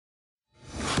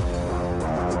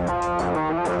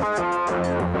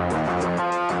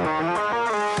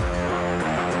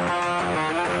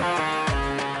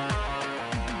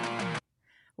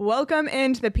Welcome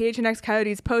into the PHNX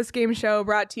Coyotes post-game show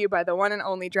brought to you by the one and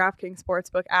only DraftKings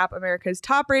Sportsbook app, America's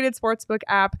top-rated sportsbook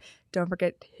app. Don't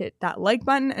forget to hit that like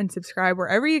button and subscribe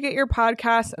wherever you get your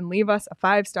podcasts and leave us a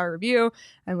 5-star review.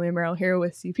 I'm Leah Merrill here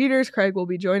with C. Peters. Craig will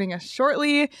be joining us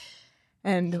shortly.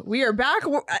 And we are back.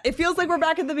 It feels like we're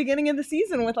back at the beginning of the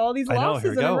season with all these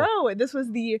losses in a row. This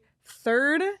was the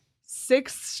third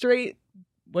 6-game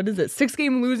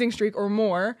losing streak or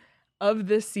more of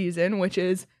this season, which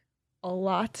is a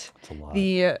lot.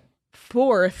 The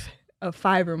fourth of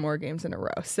 5 or more games in a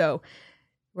row. So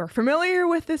we're familiar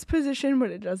with this position, but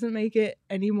it doesn't make it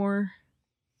any more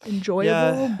enjoyable.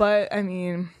 Yeah. But I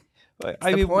mean,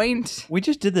 the point. We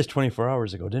just did this 24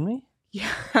 hours ago, didn't we?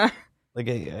 Yeah.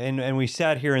 And we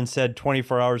sat here and said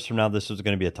 24 hours from now, this was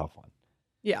going to be a tough one.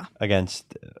 Yeah.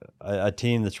 Against a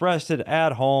team that's rested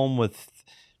at home with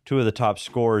 2 of the top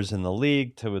scorers in the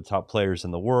league, 2 of the top players in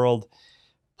the world.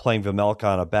 Playing Vejmelka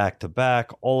on a back-to-back,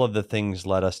 all of the things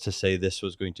led us to say this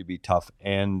was going to be tough,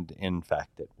 and in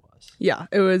fact it was. Yeah,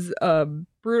 it was a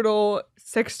brutal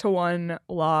 6-1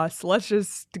 loss. Let's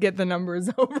just get the numbers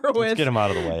over with. Let's get them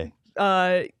out of the way.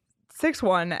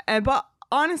 6-1, but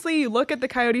honestly, you look at the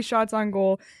Coyotes' shots on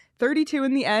goal, 32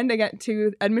 in the end against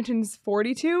to Edmonton's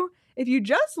 42. If you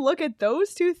just look at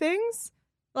those 2 things,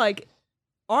 like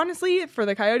honestly, for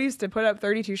the Coyotes to put up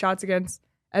 32 shots against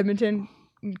Edmonton,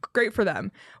 great for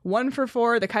them. 1 for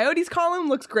 4. The Coyotes column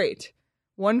looks great.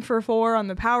 1 for 4 on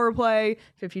the power play,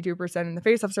 52% in the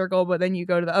faceoff circle. But then you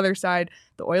go to the other side.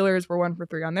 The Oilers were 1 for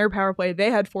 3 on their power play. They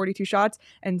had 42 shots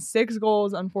and 6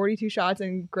 goals on 42 shots.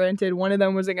 And granted, one of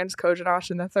them was against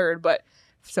Kojanosh in the third. But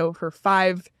so for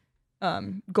 5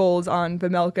 goals on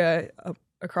Vejmelka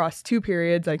across 2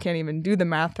 periods, I can't even do the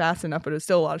math fast enough, but it was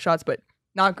still a lot of shots. But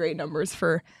not great numbers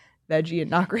for Veggie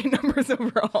and not great numbers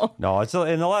overall. No, and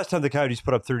the last time the Coyotes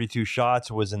put up 32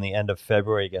 shots was in the end of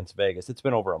February against Vegas. It's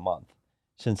been over a month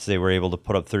since they were able to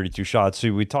put up 32 shots.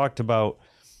 So we talked about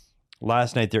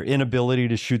last night their inability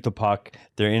to shoot the puck,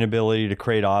 their inability to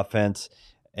create offense,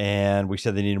 and we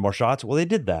said they needed more shots. Well, they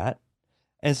did that,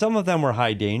 and some of them were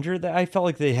high danger. I felt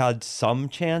like they had some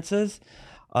chances.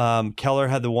 Keller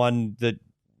had the one that,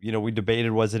 we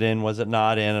debated, was it in, was it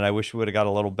not in? And I wish we would have got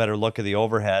a little better look at the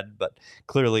overhead, but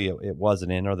clearly it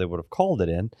wasn't in, or they would have called it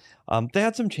in. They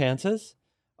had some chances.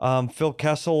 Phil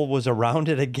Kessel was around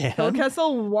it again. Phil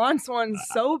Kessel wants one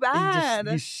so bad.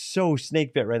 He's so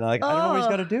snake bit right now. I don't know what he's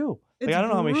got to do. I don't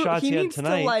know how many shots he had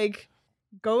tonight. He needs to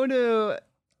go to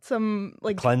some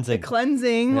cleansing.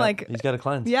 Yeah, he's got to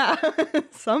cleanse. Yeah,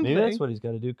 something. Maybe that's what he's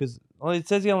got to do, because it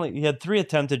says he had 3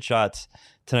 attempted shots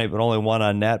tonight, but only 1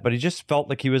 on net. But he just felt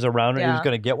like he was around and he was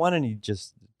going to get one, and he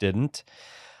just didn't.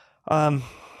 I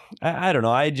don't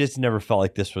know. I just never felt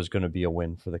like this was going to be a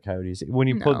win for the Coyotes. When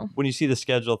you see the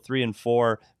schedule, 3 and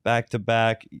 4 back to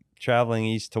back, traveling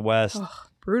east to west,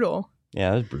 brutal.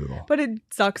 Yeah, it was brutal. But it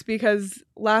sucks because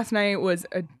last night was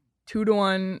a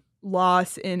 2-1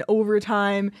 loss in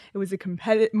overtime. It was a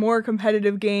more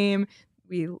competitive game.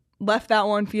 We left that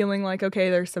one feeling like, okay,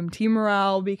 there's some team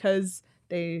morale because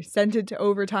they sent it to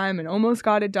overtime and almost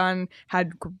got it done.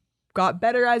 Got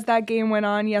better as that game went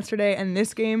on yesterday, and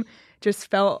this game just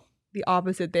felt the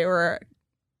opposite.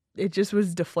 It just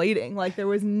was deflating. Like, there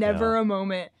was never a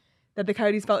moment that the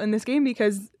Coyotes felt in this game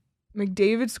because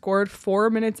McDavid scored 4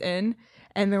 minutes in,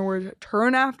 and there was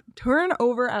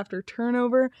turnover after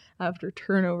turnover after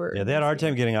turnover. Yeah, they had a hard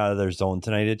time getting out of their zone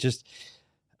tonight. It just,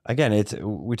 again,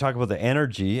 we talk about the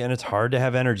energy, and it's hard to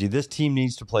have energy. This team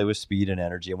needs to play with speed and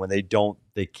energy, and when they don't,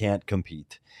 they can't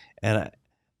compete. And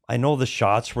I know the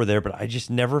shots were there, but I just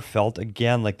never felt,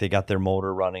 again, like they got their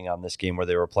motor running on this game where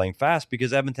they were playing fast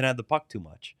because Edmonton had the puck too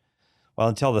much. Well,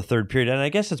 until the third period. And I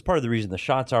guess it's part of the reason the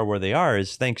shots are where they are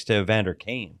is thanks to Evander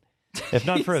Kane. If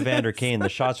not for Evander Kane, the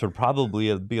shots would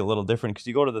probably be a little different, because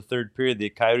you go to the third period, the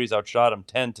Coyotes outshot them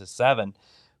 10-7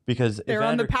 because they're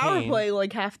on the power play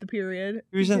like half the period.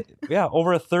 He was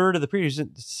over a third of the period. He was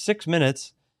in 6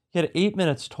 minutes. He had 8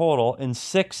 minutes total and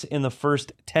 6 in the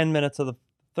first 10 minutes of the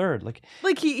third. Like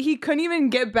he couldn't even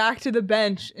get back to the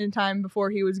bench in time before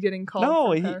he was getting called.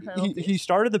 No, he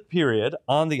started the period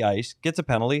on the ice, gets a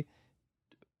penalty,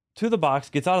 to the box,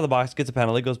 gets out of the box, gets a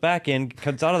penalty, goes back in,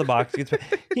 comes out of the box,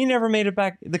 he never made it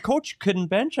back. The coach couldn't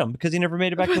bench him because he never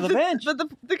made it back to the bench. But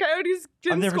the Coyotes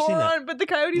didn't score on. But the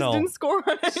Coyotes didn't score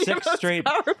on any 6 of those straight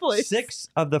power plays. 6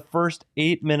 of the first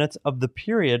 8 minutes of the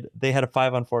period, they had a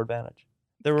 5-on-4 advantage.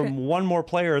 There were one more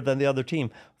player than the other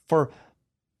team for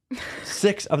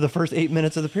 6 of the first 8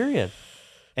 minutes of the period,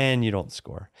 and you don't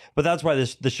score. But that's why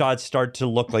the shots start to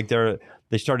look like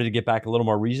they started to get back a little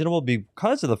more reasonable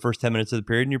because of the first 10 minutes of the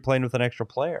period, and you're playing with an extra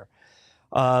player.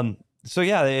 So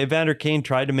yeah, Evander Kane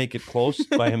tried to make it close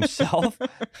by himself,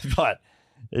 but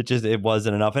it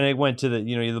wasn't enough. And it went to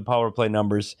the power play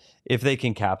numbers. If they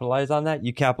can capitalize on that,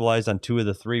 you capitalize on 2 of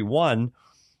the 3. One,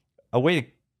 a way to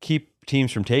keep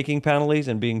teams from taking penalties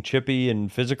and being chippy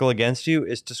and physical against you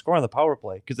is to score on the power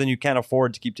play, because then you can't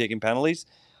afford to keep taking penalties.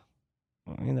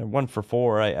 I mean, they're 1 for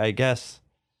 4, I guess.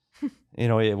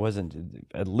 It wasn't.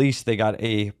 At least they got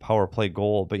a power play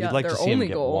goal, but you'd like to see them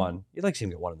get one. You'd like to see them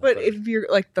get one. But if you're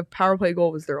like, the power play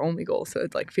goal was their only goal, so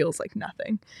it like feels like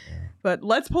nothing. Yeah. But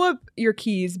let's pull up your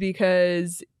keys,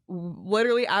 because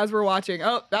literally as we're watching,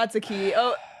 oh, that's a key.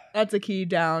 Oh, that's a key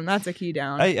down. That's a key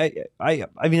down. I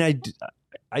mean,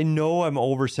 I know I'm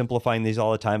oversimplifying these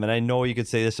all the time, and I know you could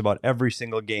say this about every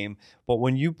single game, but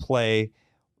when you play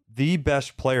the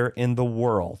best player in the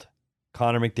world,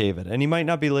 Connor McDavid, and he might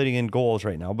not be leading in goals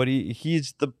right now, but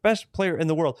he's the best player in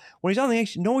the world. When he's on the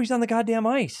ice, you know he's on the goddamn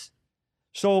ice.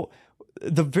 So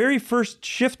the very first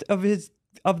shift of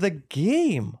the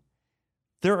game,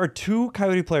 there are 2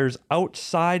 Coyote players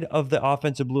outside of the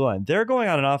offensive blue line. They're going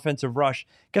on an offensive rush.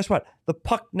 Guess what? The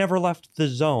puck never left the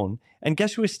zone. And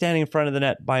guess who is standing in front of the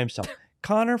net by himself?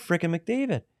 Connor frickin'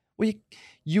 McDavid. Well,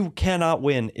 you cannot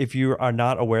win if you are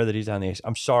not aware that he's on the ice.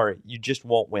 I'm sorry. You just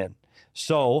won't win.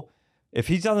 So if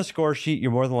he's on the score sheet, you're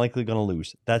more than likely going to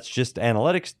lose. That's just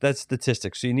analytics. That's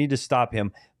statistics. So you need to stop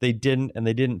him. They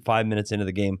didn't 5 minutes into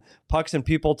the game. Pucks and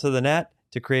people to the net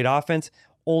to create offense,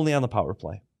 only on the power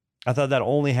play. I thought that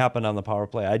only happened on the power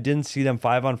play. I didn't see them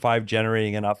 5-on-5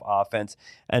 generating enough offense,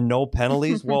 and no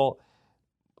penalties. Well,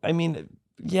 I mean,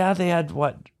 yeah, they had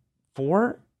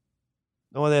 4?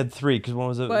 No, they had 3, because one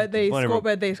was But they scored.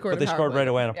 But they scored right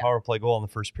away on a power play goal in the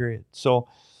first period. So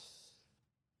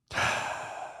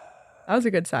that was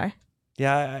a good sigh.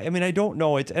 Yeah, I mean, I don't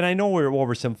know. And I know we're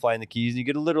oversimplifying the keys. You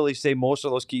could literally say most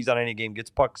of those keys on any game gets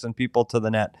pucks and people to the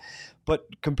net.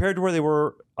 But compared to where they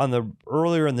were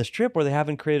earlier in this trip, where they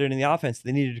haven't created any offense,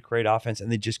 they needed to create offense,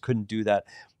 and they just couldn't do that.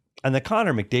 And the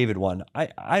Connor McDavid one,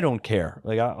 I don't care.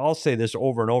 Like, I'll say this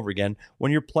over and over again.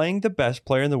 When you're playing the best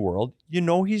player in the world, you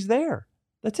know he's there.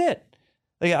 That's it.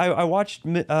 Like, I watched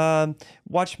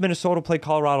Minnesota play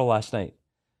Colorado last night.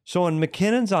 So when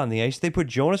McKinnon's on the ice, they put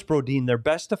Jonas Brodin, their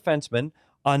best defenseman,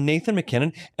 on Nathan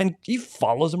McKinnon, and he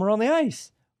follows him around the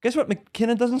ice. Guess what?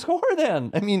 McKinnon doesn't score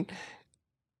then. I mean,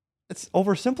 it's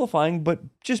oversimplifying, but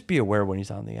just be aware when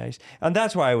he's on the ice. And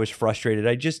that's why I was frustrated.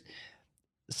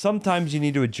 Sometimes you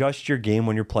need to adjust your game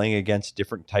when you're playing against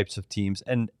different types of teams,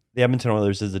 and the Edmonton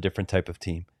Oilers is a different type of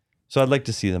team. So I'd like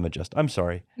to see them adjust. I'm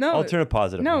sorry. No, I'll turn it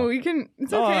positive. No, you can.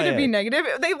 It's okay to be negative.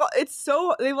 They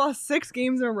lost 6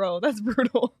 games in a row. That's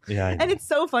brutal. Yeah, and it's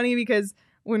so funny because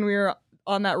when we were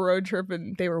on that road trip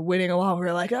and they were winning a lot, we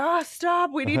were like,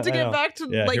 stop. We need to get back to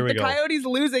the Coyotes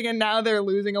losing, and now they're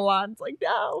losing a lot. It's like,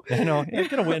 no. I know. You're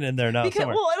gonna win in there now. Well,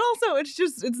 and also it's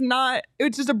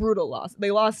just a brutal loss.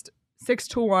 They lost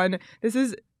 6-1. This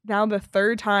is now the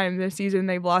 3rd time this season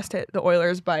they've lost to the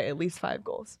Oilers by at least 5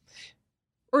 goals.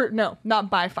 Or no, not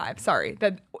by 5. Sorry,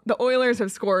 that the Oilers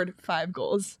have scored 5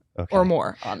 goals or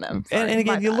more on them. Sorry, and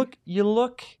again, you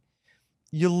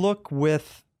look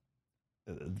with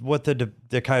what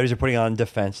the Coyotes are putting on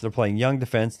defense. They're playing young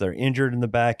defense. They're injured in the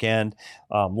back end.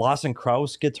 Lawson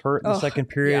Krause gets hurt in the second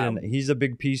period, and he's a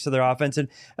big piece of their offense. And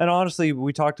honestly,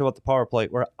 we talked about the power play,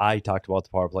 or I talked about the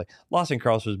power play. Lawson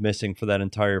Krause was missing for that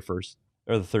entire first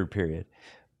or the third period.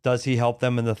 Does he help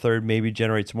them in the third? Maybe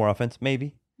generate some more offense?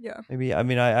 Maybe. Yeah. Maybe. I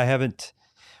mean,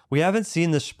 we haven't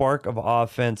seen the spark of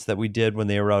offense that we did when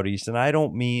they were out east. And I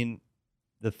don't mean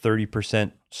the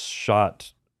 30%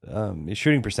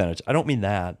 shooting percentage. I don't mean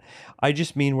that. I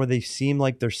just mean where they seem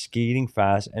like they're skating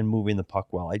fast and moving the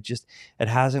puck well. It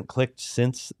hasn't clicked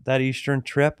since that Eastern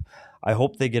trip. I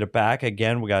hope they get it back.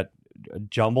 Again, we got a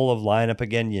jumble of lineup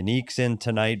again. Unique's in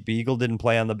tonight. Beagle didn't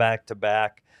play on the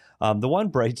back-to-back. The one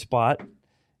bright spot,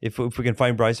 if we can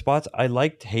find bright spots, I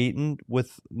liked Hayton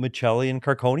with Michelli and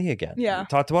Carconi again. Yeah. We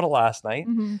talked about it last night.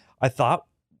 Mm-hmm. I thought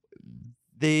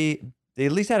they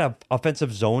at least had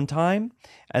offensive zone time,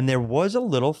 and there was a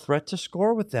little threat to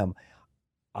score with them.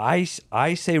 I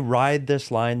say ride this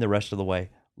line the rest of the way.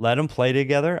 Let them play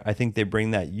together. I think they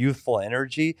bring that youthful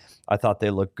energy. I thought they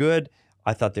looked good.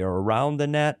 I thought they were around the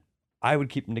net. I would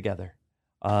keep them together.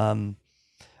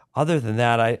 Other than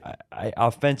that, I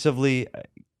offensively,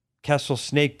 Kessel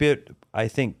snake bit. I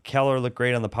think Keller looked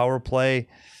great on the power play.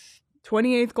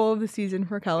 28th goal of the season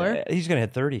for Keller. He's going to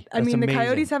hit 30. That's amazing. The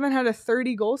Coyotes haven't had a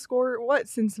 30-goal scorer,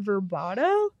 since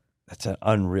Verbato? That's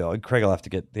unreal. Craig will have to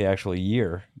get the actual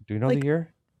year. Do you know the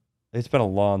year? It's been a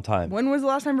long time. When was the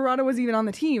last time Verbato was even on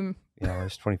the team? Yeah, it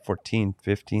was 2014,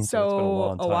 15. So it's been a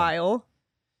long time. A while.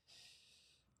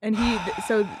 And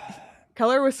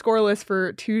Keller was scoreless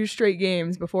for 2 straight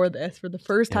games before this for the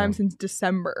first time since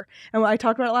December. And I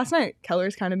talked about it last night.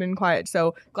 Keller's kind of been quiet.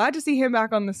 So glad to see him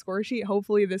back on the score sheet.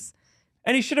 Hopefully this.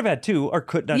 And he should have had 2, or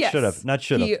could not. Yes, should have, not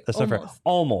should have. That's not fair.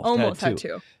 Almost had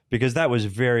two. 2. Because that was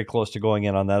very close to going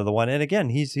in on that other one. And again,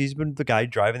 he's been the guy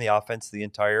driving the offense the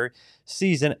entire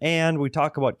season. And we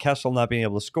talk about Kessel not being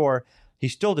able to score.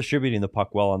 He's still distributing the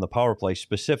puck well on the power play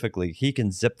specifically. He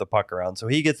can zip the puck around. So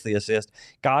he gets the assist.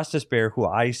 Gostisbehere, who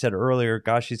I said earlier,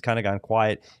 gosh, he's kind of gone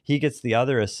quiet. He gets the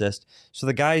other assist. So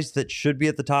the guys that should be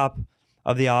at the top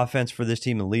of the offense for this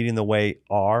team and leading the way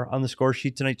are on the score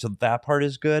sheet tonight. So that part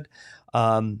is good.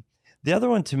 The other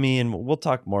one to me, and we'll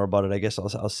talk more about it. I guess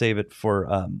I'll save it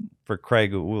for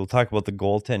Craig. We'll talk about the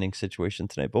goaltending situation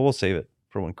tonight, but we'll save it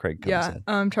for when Craig comes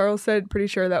in. Charles said pretty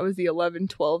sure that was the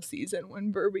 11-12 season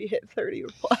when Burby hit 30 or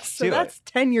plus. So that's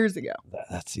 10 years ago.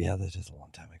 That is a long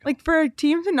time ago. Like for a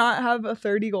team to not have a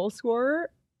 30 goal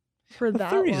scorer for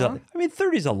that long.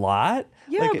 30's a lot.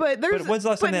 Yeah, like, but when's the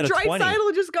last time they had a 20?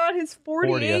 Draisaitl just got his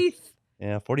 48th.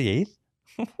 Yeah, 48th?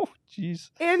 Oh, jeez.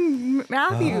 And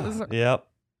Matthews. Yep.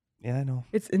 Yeah, I know.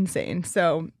 It's insane.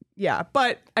 So, yeah.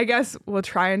 But I guess we'll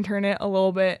try and turn it a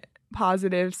little bit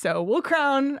positive. So we'll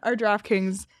crown our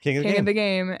DraftKings King of the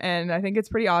game. And I think it's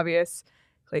pretty obvious.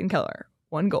 Clayton Keller,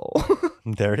 1 goal.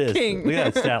 There it is. King. Look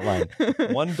at that stat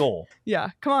line. 1 goal. Yeah.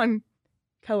 Come on,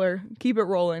 Keller. Keep it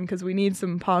rolling because we need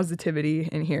some positivity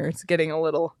in here. It's getting a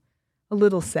little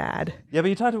sad. Yeah,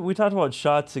 but we talked about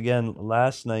shots again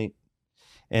last night.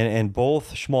 And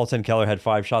both Schmaltz and Keller had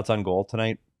 5 shots on goal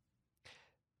tonight.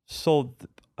 So,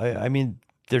 I mean,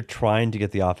 they're trying to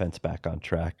get the offense back on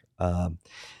track.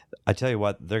 I tell you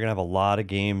what, they're going to have a lot of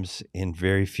games in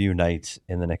very few nights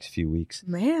in the next few weeks.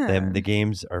 Man. The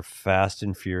games are fast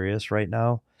and furious right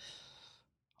now.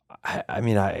 I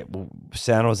mean,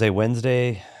 San Jose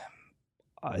Wednesday,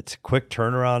 it's a quick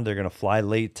turnaround. They're going to fly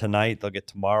late tonight. They'll get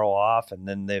tomorrow off, and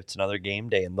then it's another game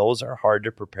day, and those are hard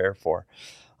to prepare for.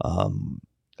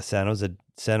 San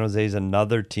Jose is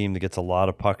another team that gets a lot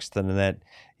of pucks to the net.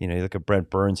 You know, you look at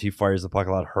Brent Burns; he fires the puck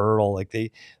a lot. Hurdle, like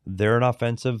they're an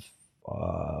offensive,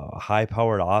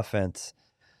 high-powered offense.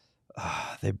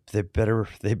 They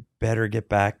better get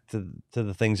back to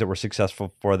the things that were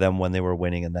successful for them when they were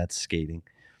winning, and that's skating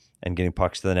and getting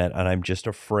pucks to the net. And I'm just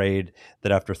afraid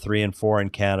that after 3 and 4 in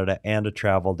Canada and a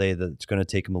travel day, that it's going to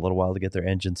take them a little while to get their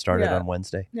engine started on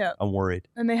Wednesday. Yeah. I'm worried.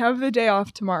 And they have the day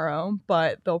off tomorrow,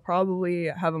 but they'll probably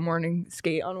have a morning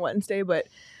skate on Wednesday. But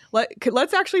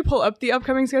let's actually pull up the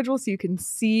upcoming schedule so you can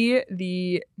see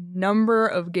the number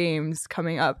of games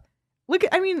coming up.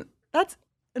 That's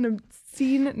an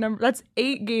obscene number. That's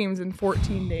 8 games in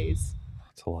 14 days.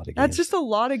 That's a lot of games. That's just a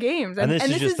lot of games. And this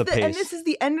is just the pace. And this is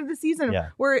the end of the season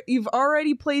where you've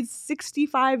already played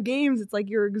 65 games. It's like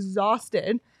you're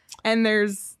exhausted. And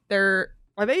did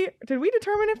we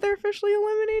determine if they're officially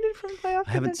eliminated from playoff?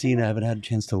 I haven't seen it. I haven't had a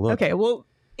chance to look. Okay, well,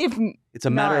 if it's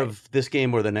a matter of this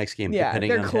game or the next game,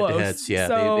 depending on close. head-to-heads. Yeah,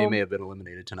 So, they may have been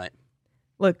eliminated tonight.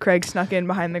 Look, Craig snuck in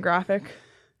behind the graphic.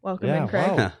 Welcome in,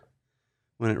 Craig. Wow.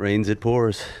 When it rains, it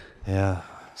pours. Yeah.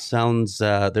 Sounds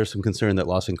there's some concern that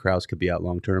Lawson Krause could be out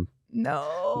long term.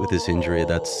 No. With this injury,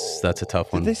 that's a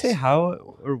tough one. Did they say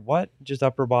how or what? Just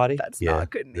upper body? That's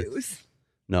not good news.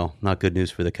 No, not good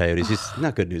news for the Coyotes. It's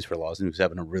not good news for Lawson, who's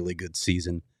having a really good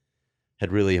season.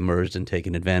 Had really emerged and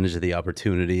taken advantage of the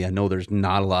opportunity. I know there's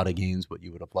not a lot of games, but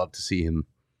you would have loved to see him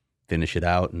finish it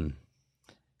out and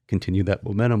continue that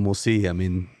momentum. We'll see. I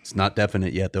mean, it's not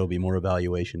definite yet. There'll be more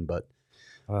evaluation, but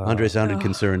Andre sounded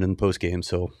concerned in the postgame,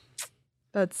 so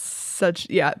that's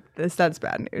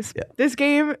bad news. Yeah. This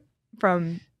game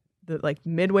from the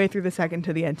midway through the second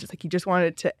to the end, just like you just wanted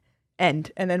it to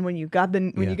end. And then when you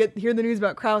hear the news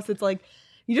about Krause, it's like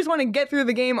you just want to get through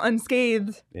the game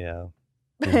unscathed. Yeah.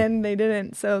 And they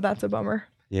didn't, so that's a bummer.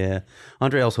 Yeah.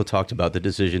 Andre also talked about the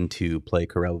decision to play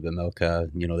Karel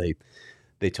Vejmelka. You know,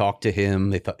 they talked to him.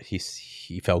 They thought he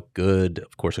felt good.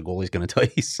 Of course, a goalie's going to tell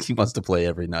you he wants to play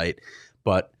every night.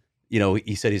 But, you know,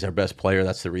 he said he's our best player.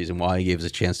 That's the reason why he gave us a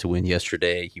chance to win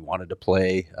yesterday. He wanted to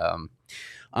play.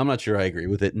 I'm not sure I agree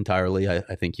with it entirely.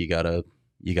 I think you gotta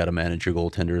manage your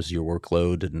goaltenders, your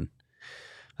workload, and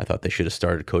I thought they should have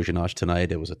started Kozhinosh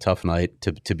tonight. It was a tough night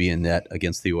to be in net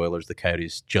against the Oilers. The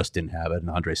Coyotes just didn't have it, and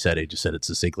Andre just said it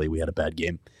succinctly. We had a bad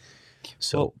game.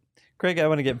 So, well, Craig, I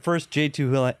want to get first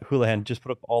J2 Houlihan just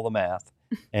put up all the math,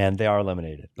 and they are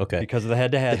eliminated. Okay. Because of the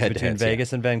head-to-heads between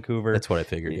Vegas and Vancouver. That's what I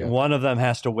figured, yeah. One of them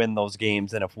has to win those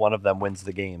games, and if one of them wins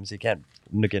the games, you can't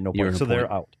get no points. So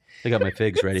they're out. I got my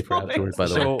figs ready for afterwards, by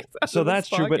the way. So that's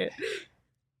true, but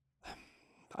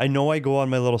I know I go on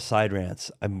my little side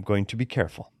rants. I'm going to be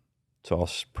careful. So I'll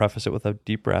preface it with a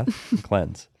deep breath and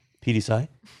cleanse. Petey Sy?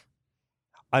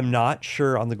 I'm not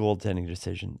sure on the goaltending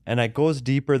decision. And it goes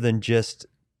deeper than just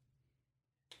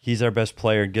he's our best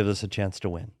player and gives us a chance to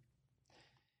win.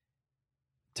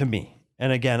 To me.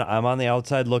 And again, I'm on the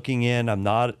outside looking in. I'm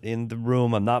not in the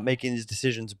room. I'm not making these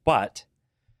decisions. But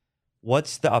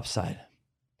what's the upside?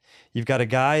 You've got a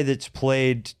guy that's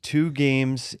played 2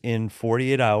 games in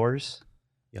 48 hours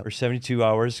or 72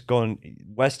 hours, going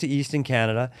west to east in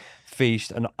Canada,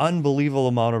 faced an unbelievable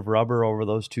amount of rubber over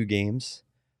those 2 games.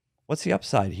 What's the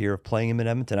upside here of playing him in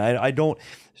Edmonton? I don't.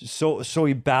 So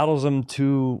he battles him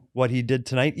to what he did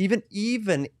tonight.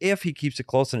 Even if he keeps it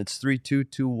close and it's 3-2,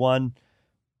 2-1.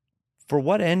 For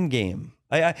what end game?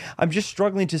 I'm just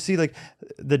struggling to see, like,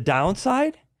 the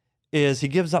downside is he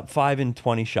gives up 5 in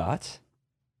 20 shots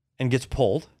and gets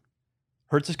pulled,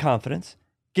 hurts his confidence,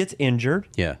 gets injured.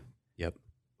 Yeah. Yep.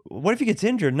 What if he gets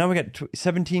injured? Now we got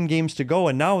 17 games to go,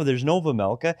 and now there's no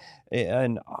Vejmelka,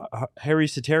 and Harry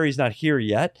Satteri's not here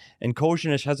yet, and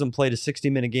Kozhinish hasn't played a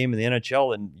 60-minute game in the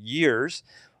NHL in years.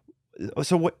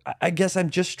 So I guess I'm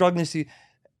just struggling to see,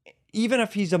 even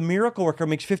if he's a miracle worker,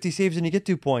 makes 50 saves and you get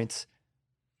 2 points.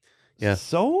 Yeah.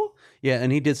 So? Yeah,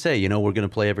 and he did say, we're going to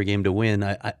play every game to win.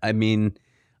 I mean,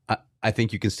 I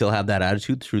think you can still have that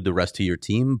attitude through the rest of your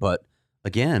team, but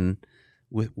again,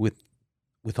 with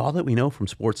all that we know from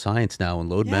sports science now and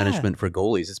load management for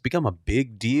goalies, it's become a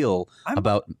big deal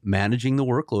about managing the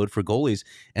workload for goalies.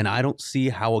 And I don't see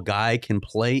how a guy can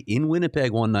play in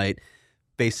Winnipeg one night,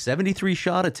 face 73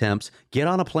 shot attempts, get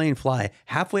on a plane, fly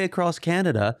halfway across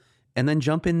Canada, and then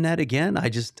jump in net again. I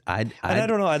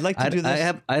don't know. I'd like to do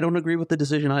this. I don't agree with the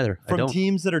decision either. From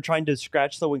teams that are trying to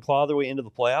scratch the and claw their way into the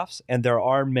playoffs, and there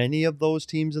are many of those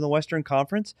teams in the Western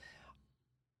Conference,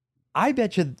 I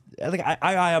bet you, like,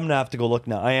 I am going to have to go look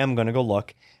now. I am going to go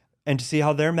look and to see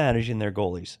how they're managing their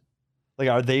goalies. Like,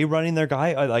 are they running their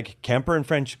guy? Like, Kemper and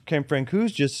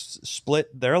Francouz just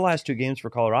split their last 2 games for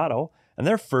Colorado, and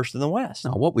they're first in the West.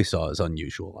 No, what we saw is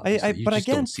unusual. You but just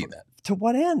again, don't see that. To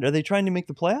what end? Are they trying to make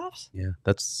the playoffs? Yeah,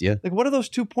 Like, what do those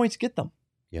 2 points get them?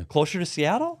 Yeah. Closer to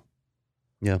Seattle?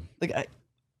 Yeah. Like,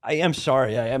 I am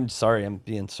sorry. I'm sorry I'm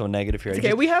being so negative here.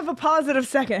 Okay, we have a positive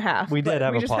second half. We did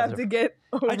have a positive. We just have to get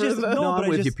over I'm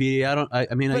with you, Petey.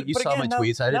 You saw my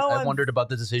tweets. I I'm wondered about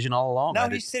the decision all along. Now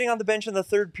he's sitting on the bench in the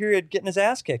 3rd period getting his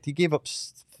ass kicked. He gave up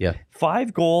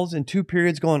 5 goals in 2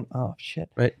 periods going, oh, shit.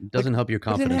 Right. It doesn't help your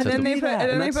confidence. And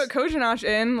then they put Kozhinish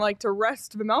in, like, to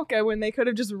rest Vejmelka when they could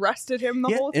have just rested him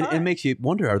the whole time. And it makes you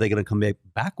wonder, are they going to come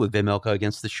back with Vejmelka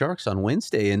against the Sharks on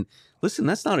Wednesday? And listen,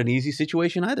 that's not an easy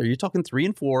situation either. You're talking 3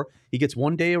 and 4. He gets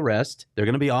 1 day of rest. They're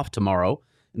going to be off tomorrow.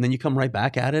 And then you come right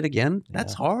back at it again.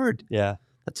 That's hard. Yeah.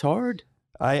 That's hard.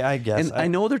 I guess. And I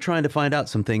know they're trying to find out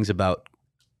some things about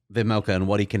Vejmelka and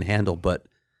what he can handle, but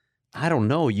I don't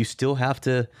know. You still have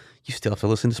to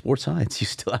listen to sports science. You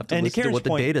still have to listen to what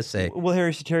the data say. Will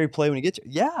Harry Satteri play when he gets?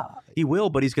 Yeah, he will,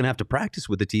 but he's going to have to practice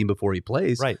with the team before he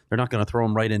plays. Right. They're not going to throw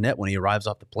him right in net when he arrives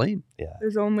off the plane. Yeah.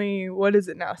 There's only, what is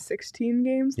it now, 16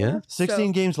 games left?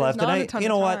 16 games left. And you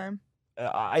know what?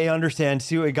 I understand.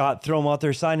 See what he got. Throw him out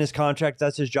there. Sign his contract.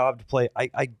 That's his job to play.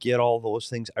 I get all those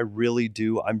things. I really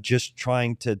do. I'm just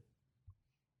trying to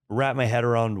wrap my head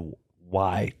around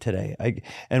why today.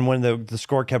 And when the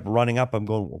score kept running up, I'm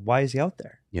going, why is he out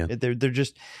there? Yeah. They're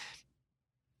just,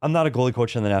 I'm not a goalie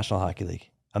coach in the National Hockey League.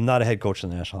 I'm not a head coach in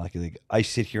the National Hockey League. I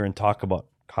sit here and talk about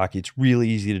hockey. It's really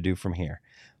easy to do from here.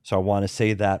 So I want to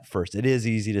say that first. It is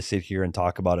easy to sit here and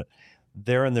talk about it.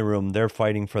 They're in the room. They're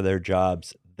fighting for their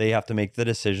jobs. They have to make the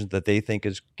decisions that they think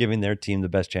is giving their team the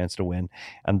best chance to win.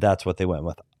 And that's what they went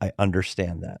with. I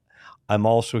understand that. I'm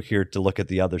also here to look at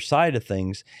the other side of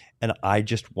things. And I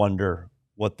just wonder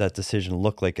what that decision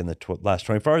looked like in the last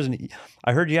 24 hours. And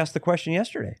I heard you ask the question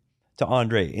yesterday to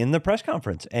Andre in the press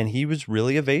conference, and he was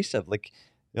really evasive. Like,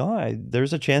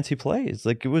 there's a chance he plays.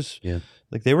 Like, it was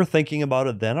like they were thinking about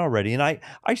it then already. And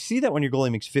I see that when your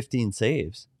goalie makes 15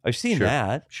 saves. I've seen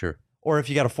that. Sure. Or if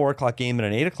you got a 4:00 game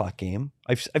and an 8:00 game,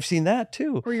 I've seen that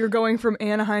too. Or you're going from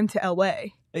Anaheim to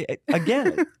LA.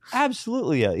 Again,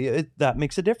 absolutely. That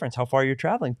makes a difference how far you're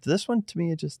traveling. This one, to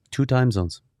me, it just 2 time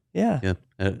zones. Yeah.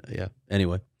 Yeah.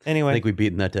 Anyway, I I think we've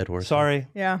beaten that dead horse. Sorry.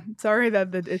 Yeah. Sorry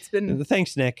that it's been.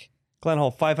 Thanks, Nick. Glenn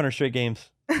Hall, 500 straight games.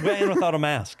 And without a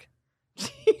mask.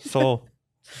 So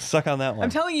suck on that one. I'm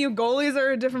telling you, goalies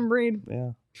are a different breed.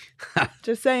 Yeah.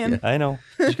 Just saying. Yeah. I know.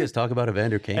 Did you guys talk about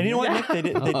Evander Kane? And you know what, Nick? They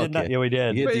did not. Yeah, we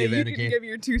did. You But the you Evander can Kane. give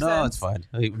your 2 cents. No, it's fine.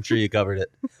 I'm sure you covered it.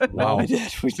 Wow. We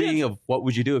did. Speaking of, what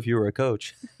would you do if you were a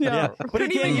coach? Yeah. But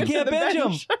Couldn't even you get can't to the bench him.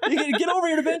 bench. You can get over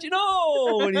here to bench him.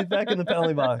 No, when he's back in the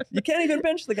penalty box. You can't even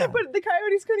bench the guy. But the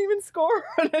Coyotes couldn't even score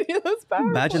on any of those power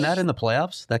Imagine plays. that in the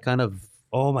playoffs. That kind of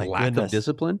Oh my lack goodness. of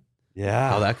discipline. Yeah.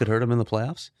 How that could hurt him in the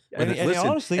playoffs. And Listen,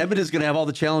 honestly- Edmonton's going to have all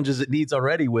the challenges it needs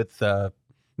already with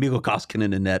Mikko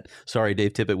Koskinen in net. Sorry,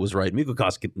 Dave Tippett was right. Mikko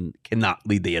Koskinen cannot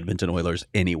lead the Edmonton Oilers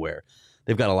anywhere.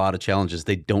 They've got a lot of challenges.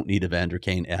 They don't need Evander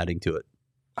Kane adding to it.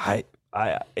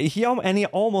 He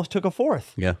almost took a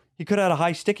fourth. Yeah. He could have had a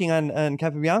high sticking on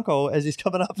Capobianco as he's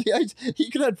coming off the ice.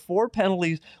 He could have had 4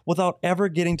 penalties without ever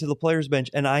getting to the players' bench,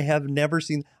 and I haven't even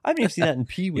seen that in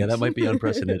Pee Wees. Yeah, that might be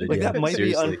unprecedented. Like yeah, that might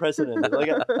seriously. be unprecedented. Like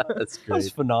That's that was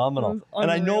great. phenomenal. That was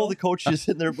And I know unreal. the coach is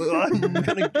sitting there, but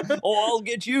I'll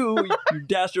get you, you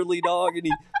dastardly dog, and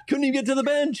he couldn't even get to the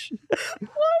bench.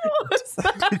 What's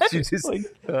that? You just- Like,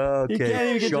 okay, He can't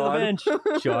even get to the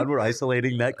bench. Sean, we're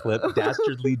isolating that clip.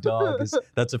 Dastardly dog.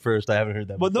 That's a first. I haven't heard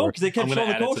that But before. no, because they kept I'm showing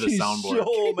gonna the add it coach. to the He's soundboard.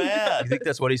 so You mad. think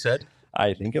that's what he said?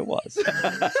 I think it was.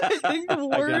 I think can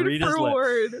word read his for lips.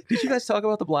 word. Did you guys talk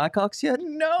about the Blackhawks yet?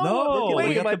 No. No, Wait,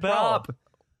 we got my the bell. prop.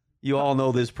 You all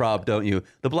know this prop, don't you?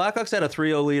 The Blackhawks had a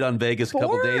 3-0 lead on Vegas a couple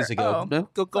 4? days ago. Oh,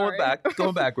 No, going sorry.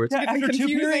 going backwards. Yeah, after 2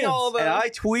 confusing periods. all of them. And I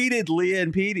tweeted Leah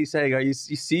and Petey saying, you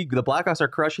see, the Blackhawks are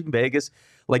crushing Vegas.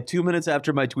 Like 2 minutes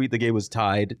after my tweet, the game was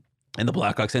tied, and the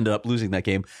Blackhawks ended up losing that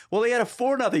game. Well, they had a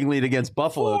 4-0 lead against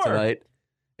Buffalo 4. tonight,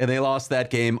 and they lost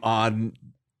that game on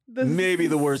maybe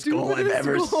the worst goal I've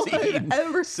ever stupidest goal I've seen.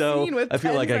 ever So seen with I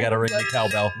feel 10 like I got to ring seconds the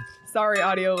left. cowbell. Sorry,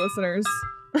 audio listeners.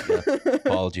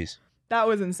 Apologies. That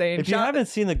was insane. If you haven't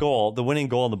seen the winning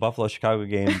goal in the Buffalo-Chicago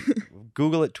game,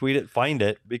 Google it, tweet it, find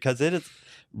it, because it is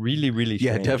really, really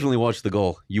Yeah, strange. definitely watch the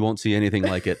goal. You won't see anything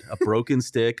like it. A broken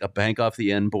stick, a bank off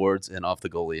the end boards, and off the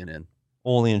goalie and in.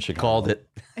 Only in Chicago. Called it.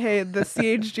 Hey, the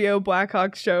CHGO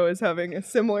Blackhawks show is having a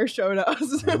similar show to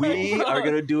us. We are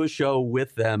going to do a show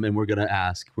with them, and we're going to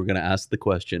ask the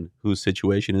question, whose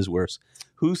situation is worse?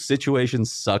 Whose situation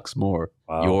sucks more,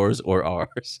 Wow. yours or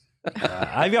ours?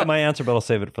 I've got my answer, but I'll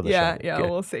save it for the Yeah, show. yeah, Okay.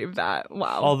 we'll save that.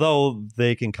 Wow. Although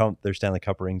they can count their Stanley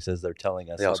Cup rings as they're telling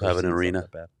us. They also how have their an season's arena.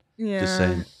 not that bad. yeah, Just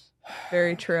saying.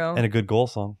 very true. And a good goal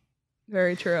song.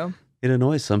 Very true. It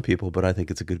annoys some people, but I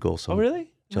think it's a good goal song. Oh,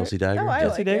 really? Chelsea Dagger? Oh, I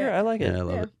Jesse like Dagger? it. I like it. Yeah, I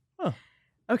love Yeah. it.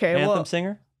 Okay, Anthem well,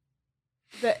 singer?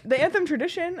 the anthem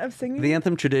tradition of singing. The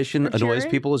anthem tradition Or annoys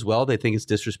cheering? people as well. They think it's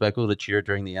disrespectful to cheer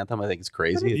during the anthem. I think it's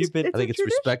crazy. But You've It's, been- I think it's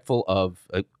tradition. respectful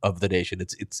of the nation.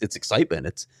 It's excitement.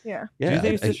 It's Yeah. yeah. Do you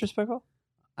think it's I disrespectful?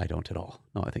 don't at all.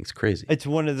 No, I think it's crazy. It's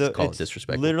one of the. Let's call it It's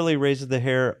disrespectful. literally raises the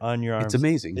hair on your arms. It's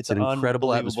amazing. It's an incredible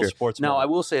unbelievable atmosphere. sports Now, I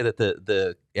moment. will say that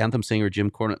the anthem singer Jim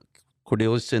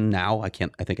Cornelison, now I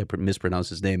think I mispronounced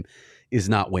his name, is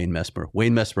not Wayne Messmer.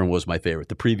 Wayne Messmer was my favorite,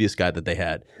 the previous guy that they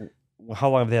had.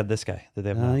 How long have they had this guy? Did they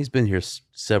have now? He's been here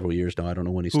several years now. I don't know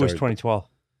when he Who was started. 2012?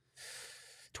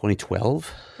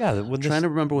 2012. Yeah, when I'm trying to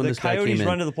remember when the this guy Coyotes came in.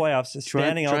 run to the playoffs,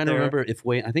 standing out trying there. to remember if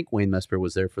Wayne. I think Wayne Messmer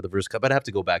was there for the first cup. I'd have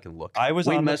to go back and look. I was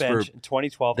Wayne on the Messmer, bench in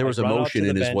 2012. There was I'd run out emotion to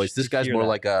in the his bench voice. This to guy's hear more that.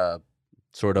 like a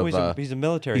sort Oh, of. he's a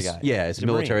military guy. Yeah, it's He's a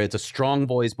Marine. military. It's a strong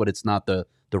voice, but it's not the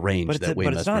range But that Wayne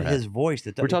it's Messmer not had. his voice.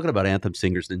 That We're talking about anthem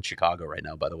singers in Chicago right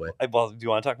now, by the way. Well, do you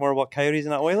want to talk more about Coyotes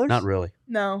and not Oilers? Not really.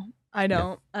 No, I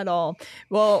don't at all.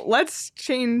 Well, let's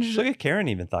change. Look at Karen.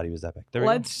 Even thought he was epic. There we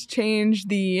go. Let's change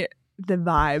the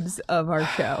vibes of our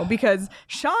show because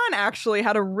Sean actually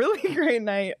had a really great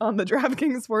night on the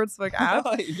DraftKings Sportsbook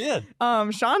app. he did.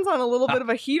 Sean's on a little bit of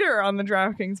a heater on the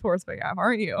DraftKings Sportsbook app,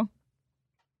 aren't you?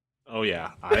 Oh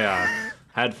yeah, I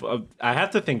I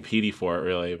have to thank Petey for it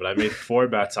really, but I made 4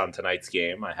 bets on tonight's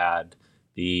game. I had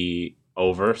the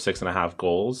over 6.5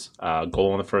 goals,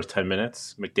 goal in the first 10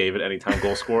 minutes, McDavid anytime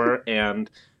goal scorer,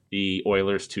 and the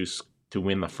Oilers to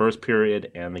win the first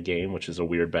period and the game, which is a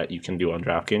weird bet you can do on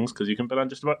DraftKings because you can bet on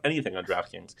just about anything on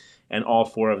DraftKings, and all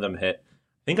 4 of them hit.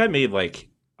 I think I made like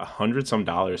 $100-some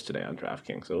today on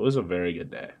DraftKings, so it was a very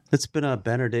good day. It's been a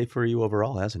banner day for you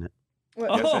overall, hasn't it? What?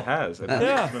 Yes, Oh. it has. I think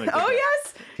Yeah. it's been a good Oh day.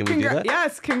 yes. Can we do that?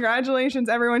 Yes, congratulations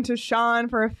everyone to Sean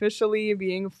for officially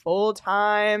being full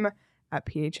time at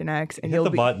PHNX, and Hit he'll the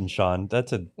be button, Sean.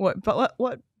 That's a what? But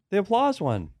what? the applause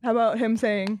one. How about him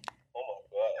saying?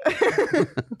 Can't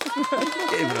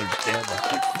even understand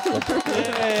that.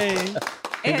 Yay!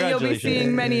 And you'll be Congratulations.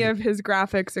 seeing many of his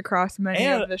graphics across many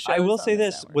And of the shows. I will on say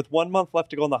this: network. with 1 month left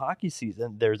to go in the hockey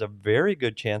season, there's a very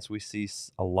good chance we see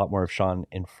a lot more of Sean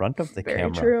in front of the very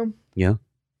camera true.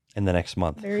 in the next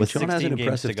month. Very with true. Sean has 16 an games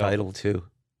impressive to go. title too.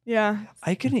 Yeah,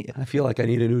 I can. I feel like I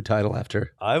need a new title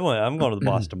after. I'm going to the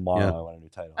boss tomorrow. Yeah. I want a new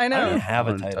title. I know. I don't have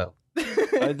a want title.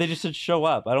 They just said show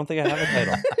up. I don't think I have a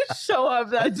title. Show up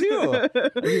that do.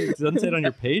 It doesn't say it on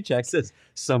your paycheck. It says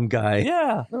some guy.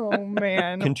 Yeah. Oh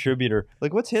man. Contributor.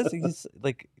 Like, what's his? He's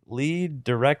like lead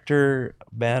director,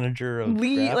 manager of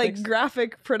Lead, like graphics?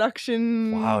 graphic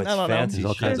production. Wow, it's I don't fancy know. There's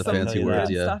all kinds There's of some fancy good words,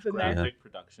 yeah. stuff in there. Graphic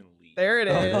production lead. There it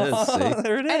is. Oh, see?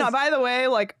 There it is. And by the way,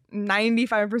 like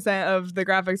 95% of the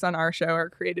graphics on our show are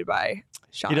created by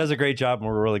Sean. He does a great job, and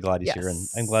we're really glad he's here. And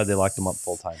I'm glad they locked him up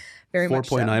full time. Very much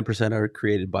so. 4.9% are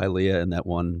created by Leah, and that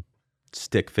one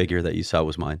stick figure that you saw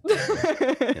was mine.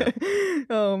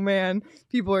 Oh man,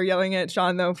 people are yelling at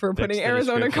Sean though for putting the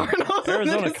Arizona description. Cardinals. in the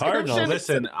Arizona Cardinals. description.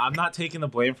 Listen, I'm not taking the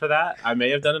blame for that. I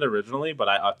may have done it originally, but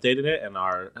I updated it, and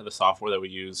the software that we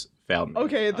use failed me.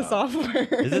 Okay, the software.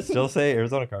 Does it still say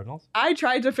Arizona Cardinals? I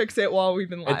tried to fix it while we've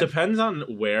been live. It depends on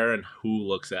where and who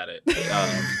looks at it.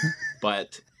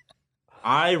 But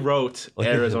I wrote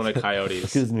Arizona Coyotes.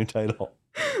 Look at his new title.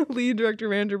 Lead director,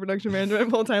 manager, production manager, and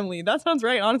full-time lead. That sounds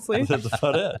right, honestly. That's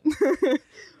about it.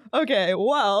 Okay,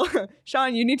 well,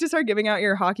 Sean, you need to start giving out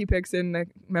your hockey picks in the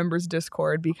members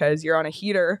Discord because you're on a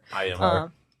heater. I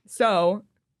am. So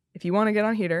if you want to get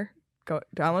on heater, go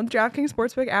download the DraftKings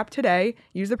Sportsbook app today.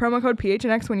 Use the promo code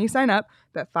PHNX when you sign up.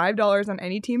 Bet $5 on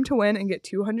any team to win and get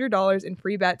 $200 in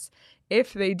free bets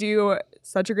if they do.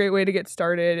 Such a great way to get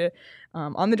started.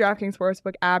 On the DraftKings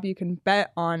Sportsbook app, you can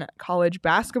bet on college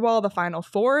basketball. The Final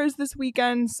Four is this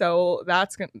weekend, so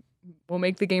will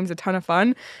make the games a ton of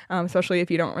fun, especially if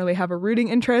you don't really have a rooting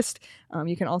interest.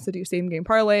 You can also do same game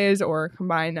parlays or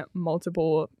combine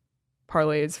multiple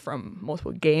parlays from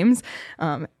multiple games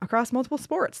across multiple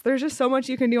sports. There's just so much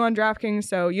you can do on DraftKings,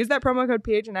 so use that promo code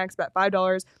PHNX, bet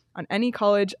 $5 on any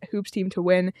college hoops team to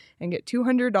win and get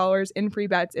 $200 in free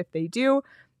bets if they do.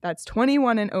 That's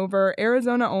 21 and over,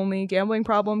 Arizona only. Gambling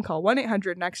problem? Call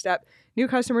 1-800-NEXT-STEP. New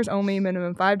customers only.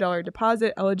 Minimum $5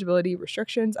 deposit. Eligibility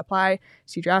restrictions apply.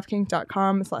 See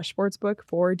DraftKings.com/sportsbook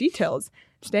for details.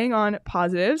 Staying on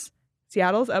positives,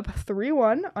 Seattle's up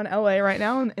 3-1 on LA right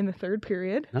now in the third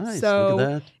period. Nice. So Look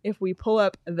at that. if we pull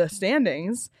up the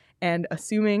standings and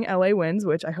assuming LA wins,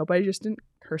 which I hope I just didn't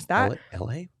curse that.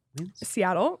 LA wins?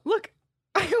 Seattle, look,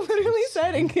 I literally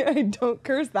said I don't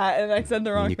curse that, and I said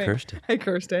the wrong You thing. cursed it. I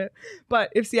cursed it. But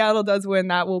if Seattle does win,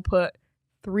 that will put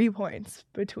 3 points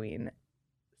between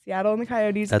Seattle and the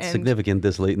Coyotes. That's and significant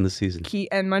this late in the season.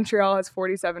 And Montreal has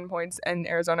 47 points, and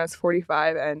Arizona has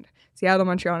 45, and Seattle,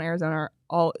 Montreal, and Arizona are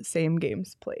all same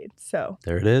games played. So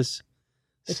There it is.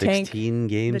 The tank- 16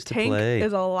 games the to tank play.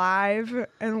 is alive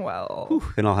and well. Whew.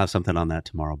 And I'll have something on that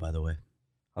tomorrow, by the way.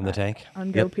 On the tank.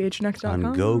 On Yep. GoPHNX.com.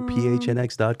 On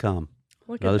GoPHNX.com.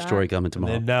 Look at Another that. story coming And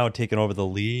tomorrow. they've now taken over the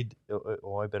lead.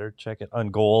 Oh, I better check it on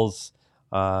goals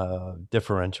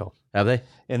differential Have they?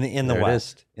 in the There it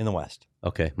West. In the West,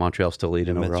 Okay. Montreal still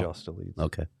leading overall. Montreal still leads.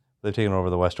 Okay. They've taken over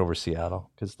the West over Seattle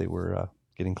because they were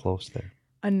getting close there.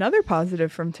 Another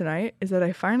positive from tonight is that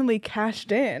I finally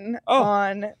cashed in Oh.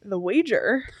 on the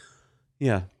wager.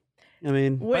 Yeah. I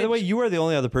mean, By the way, you are the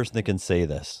only other person that can say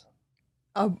this.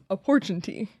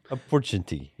 Opportunity.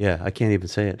 Opportunity. yeah, I can't even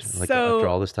say it. Like So- after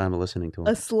all this time of listening to him.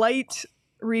 A slight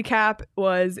recap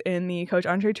was in the Coach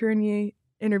Andre Tourigny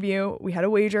interview. We had a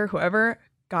wager. Whoever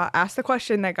got asked the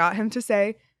question that got him to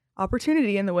say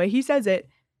opportunity in the way he says it,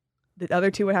 the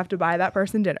other two would have to buy that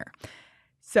person dinner.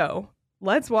 So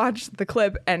let's watch the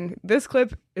clip. And this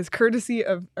clip is courtesy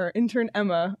of our intern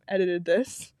Emma edited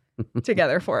this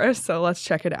together for us. So let's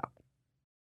check it out.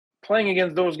 Playing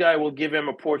against those guys will give him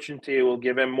opportunity, will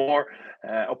give him more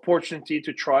opportunity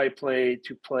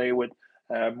to play with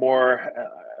more,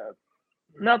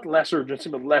 not less urgency,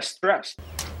 but less stress.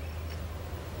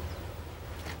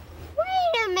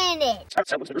 Wait a minute.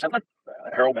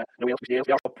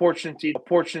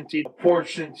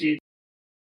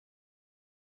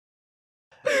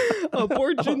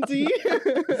 Opportunity.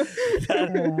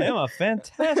 Opportunity. Emma,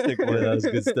 fantastic Yeah, work. that was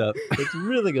good stuff. It's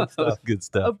really good That was stuff. good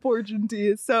stuff.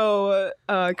 Opportunity. So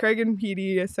Craig and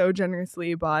Petey so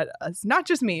generously bought us, not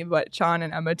just me, but Sean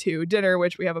and Emma too, dinner,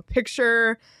 which we have a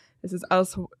picture. This is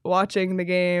us watching the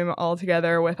game all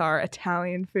together with our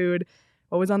Italian food.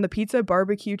 What was on the pizza?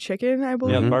 Barbecue chicken, I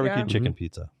believe. Yeah, barbecue Yeah. chicken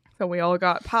pizza. So we all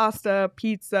got pasta,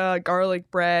 pizza, garlic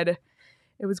bread.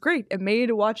 It was great. It made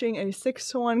watching a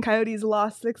 6-1 Coyotes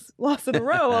loss in a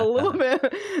row a little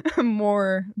bit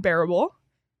more bearable.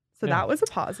 So Yeah. that was a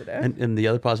positive. And the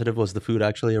other positive was the food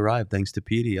actually arrived thanks to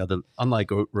Petey.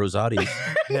 Unlike Rosati's,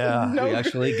 Yeah. we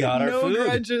actually got our no food.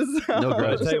 grudges. No I'll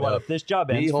grudges. tell you what, if this job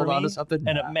Me ends hold for on me, to something?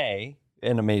 and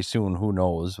it may soon, who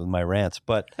knows, with my rants,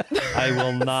 but I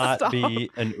will not Stop. be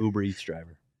an Uber Eats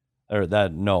driver. Or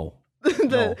that, no.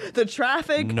 the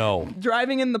traffic, No.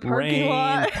 driving in the parking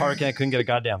lot. Parking, I couldn't get a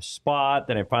goddamn spot.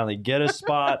 Then I finally get a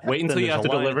spot. Wait until Then you there's have a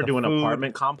to line deliver at to the an food.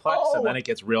 apartment complex, Oh. and then it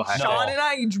gets real hectic. Sean and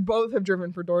I both have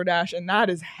driven for DoorDash, and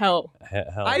that is hell.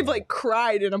 Hell I've no. like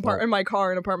cried in my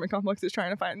car in apartment complexes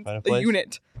trying to find Find a the place?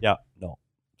 unit. Yeah, no.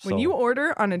 When So- you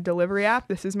order on a delivery app,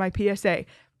 this is my PSA.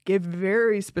 Give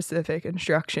very specific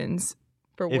instructions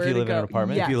for If where you to live in go. an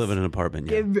apartment? Yes. If you live in an apartment,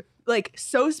 yeah. Give like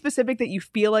so specific that you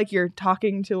feel like you're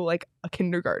talking to like a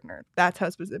kindergartner. That's how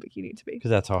specific you need to be.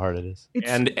 Because that's how hard it is. It's,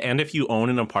 And if you own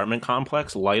an apartment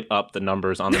complex, light up the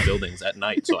numbers on the buildings at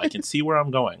night so I can see where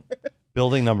I'm going.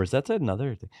 Building numbers. That's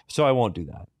another thing. So I won't do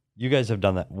that. You guys have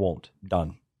done that. Won't.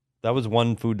 Done. That was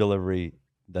one food delivery.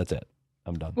 That's it.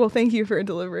 I'm done. well, thank you for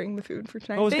delivering the food for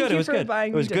tonight. It was Thank good. you It was for good.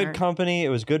 buying It was me dinner. good company. It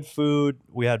was good food.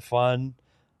 We had fun.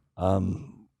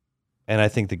 And I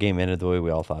think the game ended the way we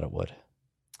all thought it would.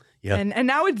 Yeah. And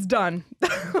now it's done.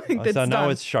 Like, So now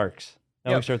done. it's sharks.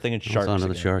 Now we Yep. start thinking It's sharks. on to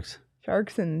the again. Sharks.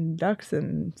 Sharks and ducks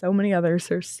and so many others.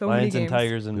 There's so Lions many and games.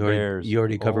 tigers and You already- bears. you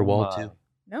already covered Walt, my. too.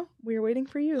 No, we were waiting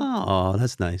for you. Oh,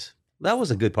 that's nice. That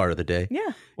was a good part of the day.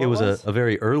 Yeah. It was a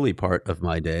very early part of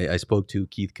my day. I spoke to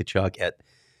Keith Kachuk at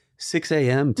 6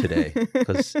 a.m. today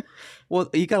because, well,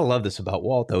 you gotta love this about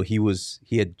Walt though. He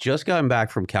had just gotten back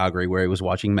from Calgary where he was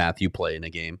watching Matthew play in a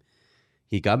game.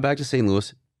 He got back to St.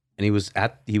 Louis and he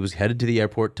was headed to the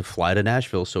airport to fly to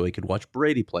Nashville so he could watch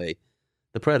Brady play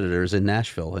the Predators in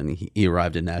Nashville. And he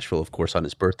arrived in Nashville, of course, on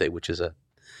his birthday, which is a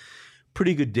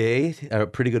pretty good day, a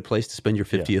pretty good place to spend your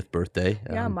 50th birthday.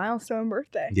 Yeah, milestone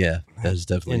birthday. Yeah, that is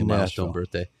definitely In a milestone Nashville.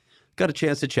 birthday. Got a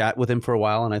chance to chat with him for a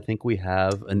while, and I think we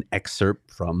have an excerpt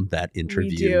from that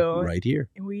interview do. right here.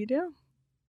 We do.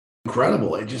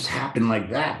 Incredible. It just happened like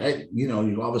that. You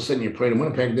all of a sudden you played in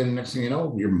Winnipeg, then the next thing you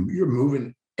know, you're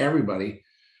moving everybody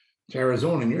to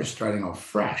Arizona and you're starting off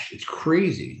fresh. It's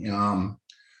crazy.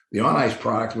 The on-ice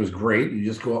product was great. You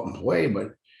just go out and play,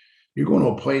 but you're going to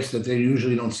a place that they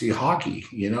usually don't see hockey,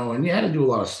 and you had to do a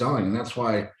lot of selling. And that's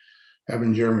why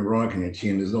having Jeremy Roenick on your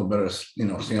team, there's no better,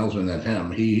 salesman than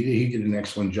him. He did an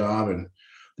excellent job, and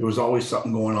there was always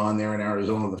something going on there in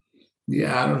Arizona.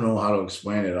 Yeah, I don't know how to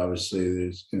explain it. Obviously,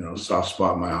 there's, a soft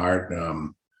spot in my heart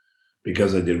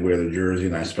because I did wear the jersey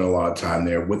and I spent a lot of time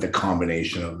there with the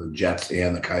combination of the Jets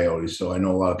and the Coyotes. So I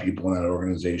know a lot of people in that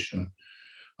organization.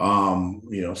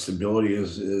 Stability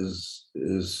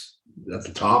is at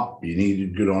the top. You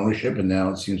need good ownership, and now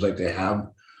it seems like they have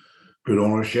good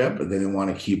ownership, but they didn't want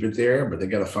to keep it there. But they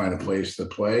got to find a place to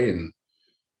play, and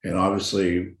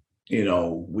obviously,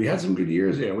 we had some good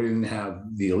years there. We didn't have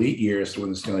the elite years to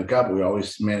win the Stanley Cup, but we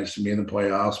always managed to be in the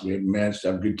playoffs. We managed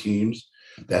to have good teams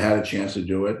that had a chance to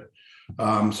do it.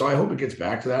 So I hope it gets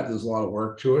back to that. There's a lot of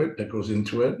work to it that goes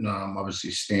into it. And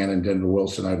obviously, Stan and Denver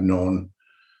Wilson, I've known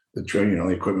the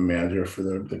equipment manager for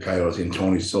the Coyotes, and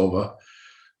Tony Silva.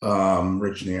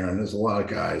 Rich and Aaron, there's a lot of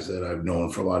guys that I've known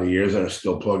for a lot of years that are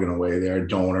still plugging away there.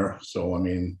 Donor. So,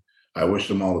 I wish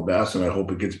them all the best and I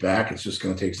hope it gets back. It's just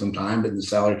going to take some time, but in the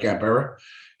salary cap era,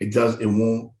 it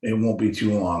won't be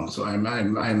too long. So I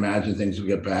imagine things will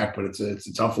get back, but it's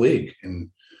a tough league and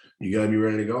you got to be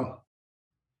ready to go.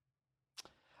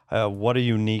 What a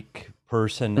unique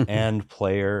person and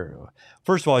player.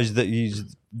 First of all,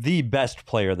 he's the best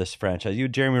player of this franchise.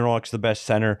 Jeremy Roenick's the best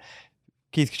center.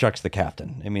 Keith Kachuk's the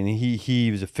captain.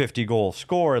 He was a 50-goal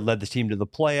scorer, led the team to the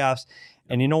playoffs.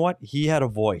 And you know what? He had a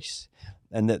voice.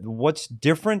 And what's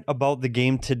different about the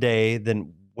game today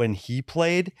than when he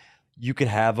played, you could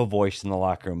have a voice in the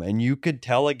locker room. And you could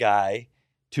tell a guy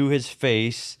to his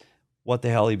face what the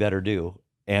hell he better do.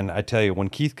 And I tell you, when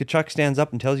Keith Kachuk stands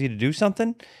up and tells you to do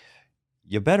something,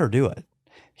 you better do it.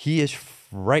 He is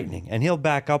frightening, and he'll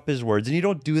back up his words. And you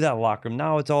don't do that in the locker room.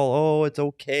 Now it's all, it's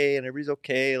okay, and everybody's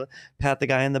okay. Pat the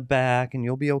guy in the back, and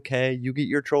you'll be okay. You get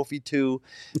your trophy too.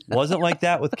 Wasn't like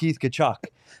that with Keith Kachuk.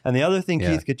 And the other thing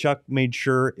Keith Kachuk made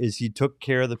sure is he took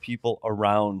care of the people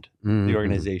around the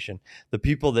organization, the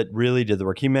people that really did the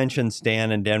work. He mentioned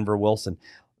Stan and Denver Wilson.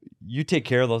 You take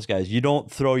care of those guys. You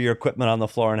don't throw your equipment on the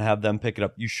floor and have them pick it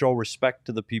up. You show respect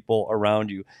to the people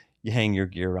around you. You hang your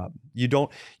gear up.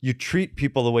 You treat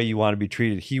people the way you want to be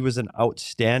treated. He was an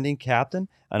outstanding captain,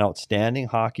 an outstanding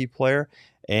hockey player,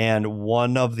 and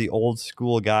one of the old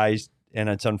school guys. And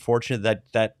it's unfortunate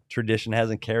that tradition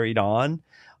hasn't carried on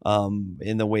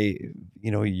in the way,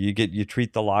 you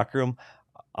treat the locker room.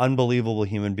 Unbelievable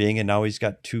human being. And now he's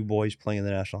got two boys playing in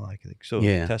the National Hockey League. So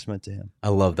testament to him. I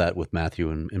love that with Matthew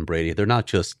and Brady. They're not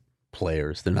just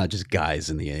players. They're not just guys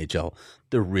in the AHL.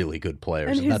 They're really good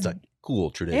players. And that's a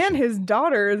cool tradition. And his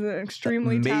daughter is an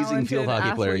extremely amazing talented field hockey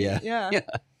athlete. player. Yeah.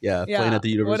 Yeah. Playing at the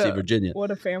University of Virginia. What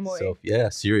a family. So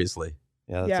seriously.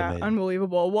 Yeah, that's amazing.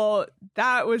 Unbelievable. Well,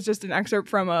 that was just an excerpt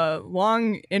from a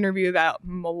long interview that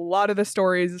a lot of the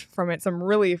stories from it, some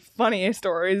really funny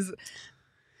stories.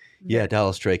 Yeah,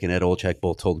 Dallas Drake and Ed Olczyk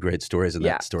both told great stories in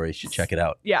that story. You should check it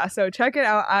out. Yeah, so check it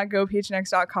out at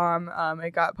gophnx.com.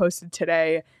 It got posted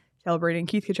today, celebrating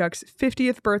Keith Kachuk's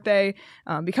 50th birthday.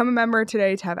 Become a member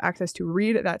today to have access to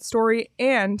read that story,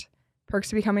 and perks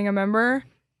to becoming a member.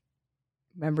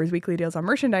 members weekly deals on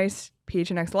merchandise,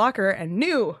 PHNX Locker, and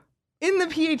new in the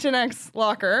PHNX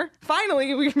Locker.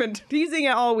 Finally, we've been teasing it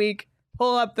all week.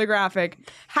 Pull up the graphic.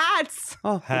 Hats.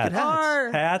 Oh, look at Hats.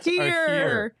 Are Hats are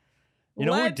here. You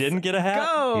know who Let's didn't get a hat?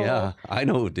 Go. Yeah, I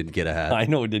know who didn't get a hat. I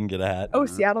know who didn't get a hat. Oh,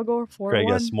 Seattle goal 4-1. Craig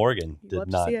S. Morgan You'd did love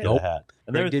to not see it. get a hat.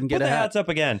 And Craig didn't get put a the hat. hats up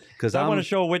again. Because I want to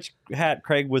show which hat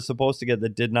Craig was supposed to get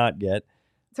that did not get.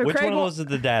 So Which Craig one of will- those is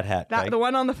the dad hat? that, Craig? the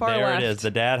one on the far there left. it is,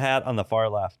 the dad hat on the far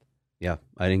left. Yeah,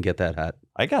 I didn't get that hat.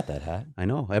 I got that hat. I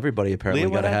know. Everybody apparently Leah,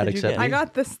 got what a hat hat did you except get? me. I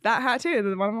got that hat too,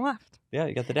 the one on the left. Yeah,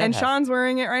 you got the dad And hat. Sean's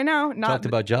wearing it right now. Not Talked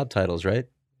about job titles, right?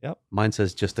 Yep. Mine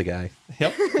says just a guy.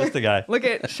 Yep, just the guy. Look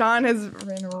at Sean has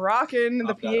been rocking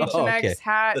the PHNX Oh, okay.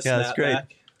 hat. Yeah, that's great.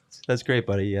 That's great,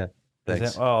 buddy. Yeah. Is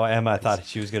Thanks. it- Oh, Emma, I thought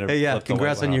she was going to. Hey, yeah.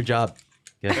 Congrats on your job.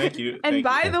 Yeah. Thank you. And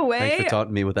by the Thanks way, for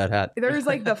taunting me with that hat. there's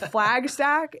like the flag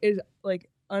stack is like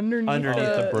underneath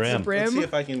the brim. Let's see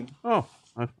if I can. Oh,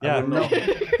 Yeah, I wouldn't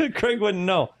know. Craig wouldn't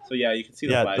know. So yeah, you can see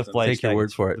the Yeah, flags. the on flag Take your stack.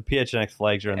 word for it. The PHNX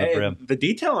flags are on the Hey, brim. the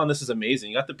detail on this is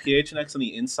amazing. You got the PHNX on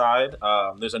the inside.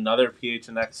 There's another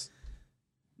PHNX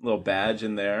little badge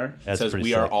in there. That's it says pretty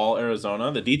 "We are sick. all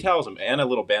Arizona." The details and a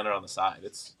little banner on the side.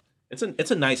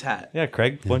 It's a nice hat. Yeah,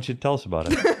 Craig, why don't you tell us about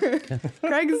it?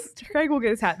 Craig will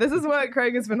get his hat. This is what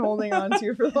Craig has been holding on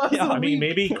to for the last I mean, week.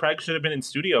 maybe Craig should have been in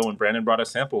studio when Brandon brought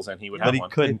us samples, and he would have But he one.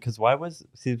 couldn't because why was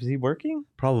he working?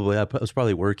 Probably. I was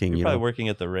probably working. He was You probably know. working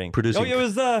at the ring. Producing- Oh, it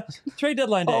was the trade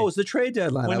deadline day. Oh, it was the trade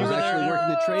deadline. When I you was were actually there. working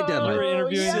the trade deadline. You were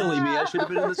interviewing- Silly me. I should have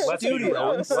been in the Let's be studio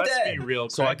real. instead. Let's be real.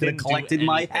 So I Craig could have didn't do collected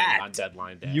my anything hat. on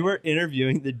deadline day. You were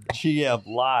interviewing the GM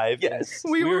live. Yes.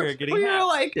 we were getting we were hats.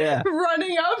 like Yeah.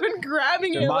 running up and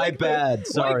grabbing it. My like the- bad.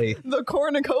 Sorry. Like the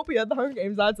cornucopia at the Hunger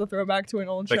Games. That's a throwback to an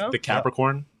old Like show. the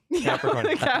Capricorn. Capricorn.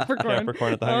 The Capricorn.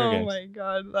 Capricorn at the Hunger Oh Games. my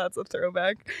god, that's a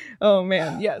throwback. Oh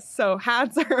man, yes. So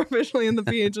hats are officially in the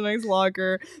PHNX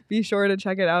locker. Be sure to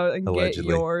check it out and Allegedly.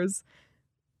 get yours.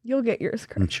 You'll get yours,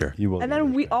 I'm Craig. sure. You will. And get then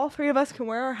yours, we Craig. all three of us can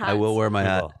wear our hats. I will wear my We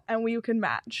hat. will. and we can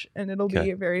match, and it'll be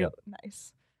Okay. very Yep.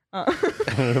 nice.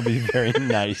 It'll be very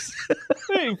nice.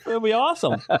 Hey, it'll be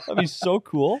awesome. That'd be so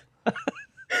cool.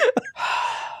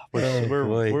 We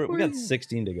got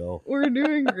 16 to go. We're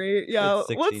doing great. Yeah. It's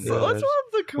 16 Let's dollars. have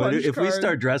the But punch if we card.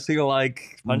 start dressing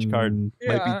alike, Punch card.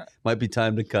 Yeah. might be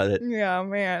time to cut it. Yeah,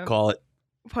 man. Call it.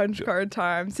 Punch card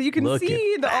time. So you can Look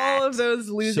see at all of those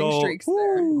losing So, streaks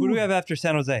there. Who do we have after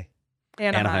San Jose?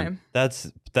 Anaheim.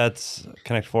 That's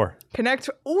Connect 4. Connect.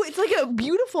 Oh, it's like a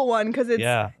beautiful one because it's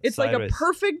Yeah, it's like a sideways.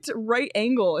 perfect right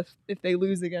angle if they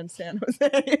lose against San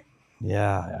Jose.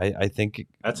 Yeah, I think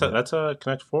That's a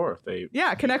Connect 4. If they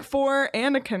Yeah, Connect 4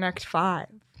 and a Connect 5.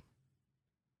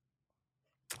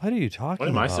 What are you talking what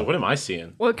am I about? what am I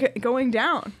seeing? Well, going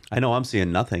down. I know I'm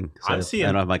seeing nothing. 'cause I'm I seeing-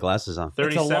 don't have my glasses on.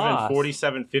 37, loss.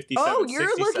 47, 57. Oh, you're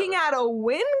 67. looking at a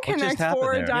win just Connect happened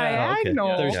 4 there? Yeah, okay.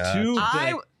 diagonal. There's Yeah.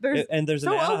 two, there's and there's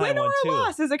so an a Anaheim win or one a too.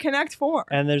 loss is a Connect 4.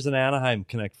 And there's an Anaheim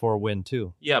Connect 4 win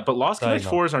too. Yeah, but lost Connect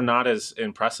Diagonal. 4s are not as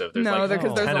impressive. There's No, like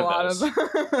because there's 10 a lot those. of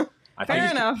them. I Fair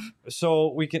think enough. So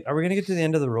are we gonna get to the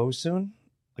end of the row soon?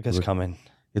 Look, it's We're- coming.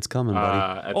 It's coming, buddy.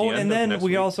 at the Oh, end and of then next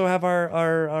we week. also have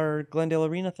our Glendale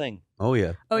Arena thing. Oh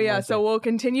yeah. Oh yeah, Wednesday. so we'll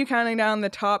continue counting down the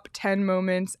top 10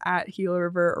 moments at Gila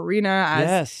River Arena as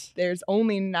Yes, there's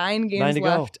only 9 games 9 to go.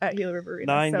 left at Gila River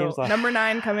Arena. 9 so games left. number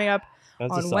 9 coming up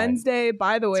that's a on sign. Wednesday.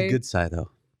 By the It's a way, good side though.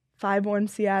 5-1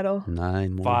 Seattle.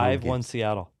 9 more 5-1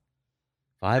 Seattle.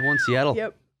 5-1 Seattle.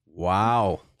 Yep.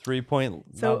 Wow. 3-point.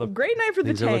 So now the great night for the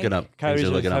Things are tank. looking up. Coyotes Things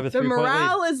are just looking have up. a The 3-point lead.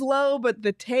 morale is low, but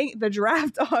the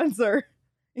draft odds are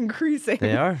increasing.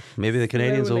 They are. Maybe the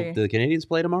Canadians will. Slowly. Do the Canadians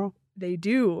play tomorrow? They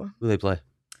do. Who do they play?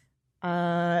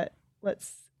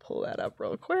 Let's pull that up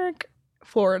real quick.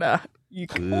 Florida. You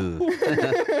Ooh.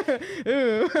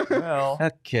 Ooh. Well,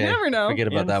 Okay. You never know. Forget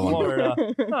about in that one. Florida.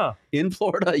 Huh. In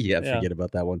Florida? Yeah, Yeah. forget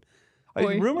about that one.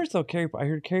 Boy. Rumors though, I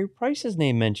heard Carey Price's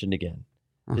name mentioned again.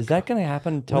 Oh, Is that going to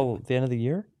happen until the end of the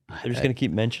year? They're just going to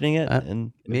keep mentioning it,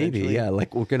 and Maybe, eventually- yeah.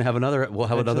 Like we're gonna have another. We'll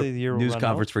have another eventually the year will news run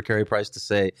conference for Carey Price to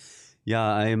say, "Yeah,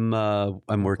 I'm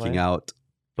working playing? out,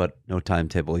 but no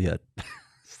timetable yet."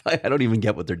 I don't even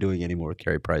get what they're doing anymore with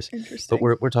Carey Price. Interesting.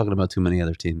 But we're talking about too many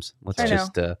other teams. Let's I know.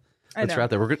 just I let's know. wrap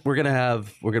there. We're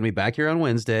gonna be back here on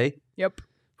Wednesday Yep.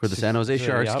 for the San Jose So,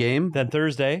 Sharks yep. game. Then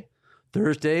Thursday,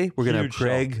 Thursday, we're gonna have Huge show.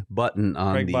 Craig Button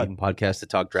on Craig the Button. podcast to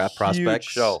talk draft huge prospects.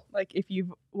 show. Like if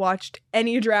you've watched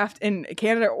any draft in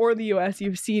Canada or the US,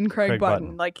 you've seen Craig, Craig Button.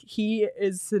 Button. Like he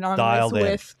is synonymous Dialed in.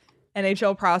 with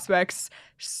NHL prospects.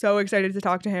 So excited to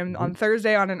talk to him Mm-hmm. on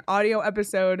Thursday on an audio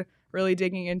episode, really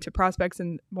digging into prospects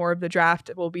and more of the draft.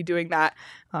 We'll be doing that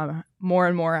more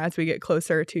and more as we get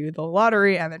closer to the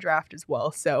lottery and the draft as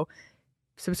well. So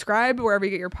subscribe wherever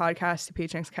you get your podcasts to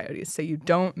PHNX Coyotes so you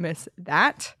don't miss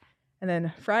that. And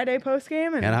then Friday post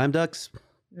game, and Anaheim Ducks.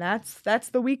 that's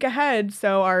the week ahead.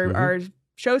 So our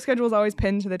show schedule is always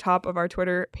pinned to the top of our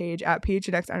Twitter page at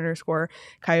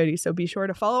PHNX_Coyote. So be sure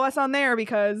to follow us on there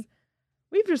because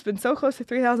we've just been so close to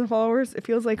 3,000 followers. It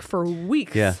feels like for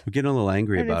weeks. Yeah, we're getting a little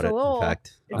angry And about it's it. a little- In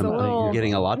fact, it's a little- you're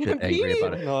getting a lot bit angry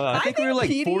about it. No, I think we were like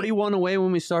Petey- 41 away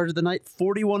when we started the night.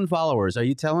 41 followers. Are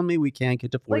you telling me we can't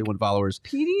get to 41 followers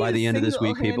PD by the is end of this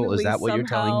week, people? Is that what you're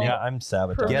telling me? yeah, I'm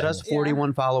sabotaging. Get us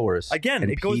 41 followers. Again,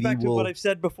 and it goes PD back to will- what I've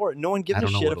said before. No one gives I a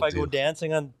don't know shit what if I it'll go do.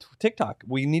 dancing on TikTok.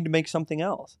 We need to make something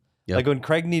else. Yep. Like when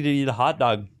Craig needed to eat a hot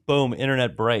dog, boom,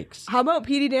 internet breaks. How about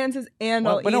PD dances and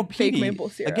I'll But no, eat fake PD, maple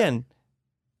syrup? Again,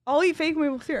 I'll eat fake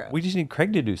maple syrup. we just need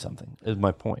Craig to do something, is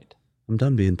my point. I'm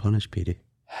done being punished, Petey.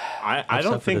 I I've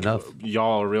don't suffered think enough.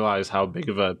 y'all realize how big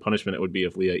of a punishment it would be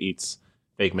if Leah eats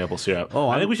fake maple syrup. Oh,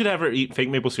 I I'm- think we should have her eat fake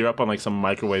maple syrup on like some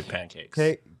microwave pancakes.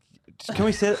 Okay, can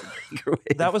we say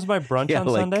that was my brunch Yeah, on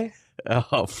like Sunday?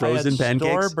 Oh, frozen Store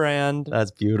pancakes. brand That's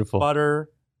beautiful. butter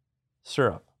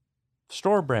syrup.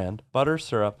 Store brand butter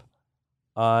syrup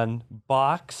on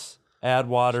box. Add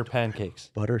water pancakes.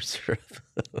 Butter syrup.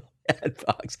 Ad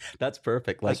box. That's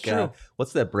perfect. Like, That's true.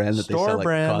 what's that brand that they Store sell like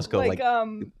brand. Costco? like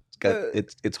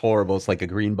Like, it's horrible. It's like a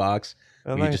green box.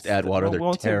 And You just add water. we They're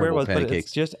won't say where it terrible was, but it's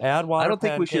pancakes. just add water. I don't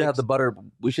think we should have the pancakes. butter.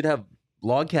 We should have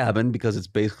log cabin because it's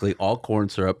basically all corn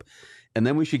syrup, and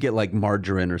then we should get like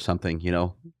margarine or something. You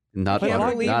know, not Can't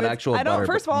butter, believe not it's- actual I don't. butter,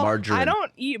 First but of all, margarine. I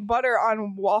don't eat butter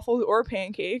on waffles or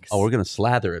pancakes. Oh, we're gonna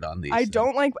slather it on these. I things.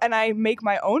 don't like, and I make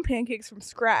my own pancakes from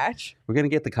scratch. We're gonna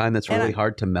get the kind that's And really I-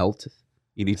 hard to melt.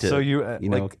 You need to. So you, you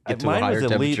know, like get to a mine higher was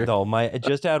elite temperature. though. My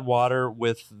just add water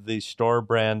with the store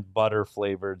brand butter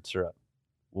flavored syrup.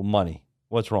 Well, money.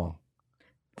 What's wrong?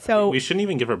 So We shouldn't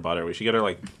even give her butter. We should get her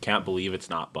like can't believe it's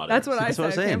not butter. that's what I That's said. what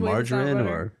I'm saying. Can't believe it's not Margarine butter.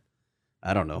 or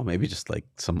I don't know, maybe just like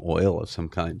some oil of some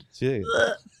kind. See,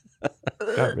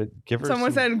 give her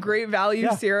Someone some- said great value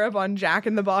Yeah. syrup on Jack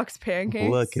in the Box pancakes.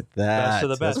 Look at that. Best of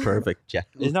the That's best. perfect. Jack,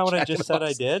 Isn't that what I Jack in just the said I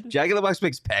Box. did? Jack in the Box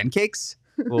makes pancakes?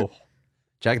 Oh,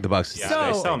 Jack in the Box is yeah, So,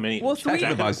 they sell mini. we'll Jack in the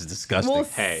sweeten- Box is disgusting. We'll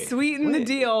Hey. sweeten the Wait.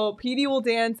 deal. PD will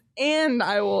dance, and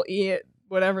I will eat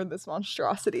whatever this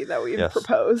monstrosity that we've Yes.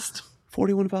 proposed.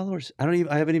 41 followers. I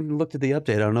haven't even looked at the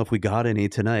update. I don't know if we got any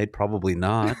tonight. Probably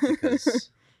not because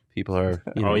people are.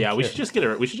 You know, Oh yeah, we shit. should just get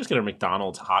her. We should just get her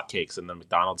McDonald's hotcakes and then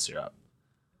McDonald's syrup.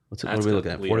 What are That's we got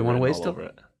looking at? Leah 41 written away all still?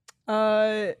 over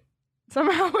it.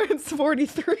 Somehow it's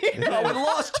 43. Oh, we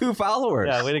lost 2 followers.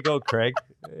 yeah, way to go, Craig.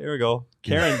 Here we go.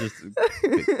 Karen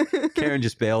just Karen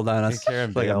just bailed on us.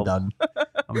 Karen Like, I'm bailed. done.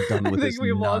 I'm done I with think this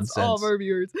we've nonsense. lost all of our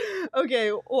viewers.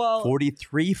 Okay, well,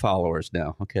 43 followers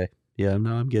now. Okay. Yeah,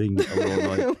 no, I'm getting a little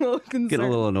annoyed. a little Getting a concerned.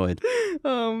 little annoyed.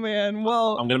 Oh man,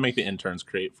 well, I'm gonna make the interns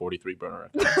create 43 burner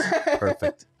accounts.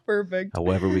 Perfect. perfect.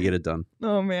 However we get it done.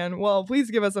 Oh man, well,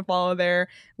 please give us a follow there.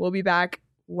 We'll be back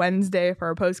Wednesday for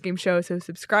our post game show. So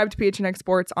subscribe to PHNX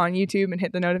Sports on YouTube and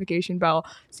hit the notification bell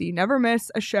so you never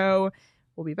miss a show.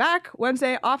 We'll be back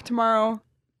Wednesday, off tomorrow.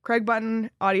 Craig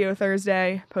Button, audio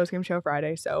Thursday, post game show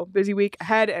Friday. So busy week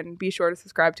ahead, and be sure to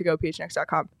subscribe to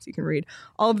gophnx.com so you can read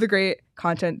all of the great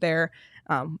content there.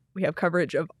 We have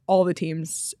coverage of all the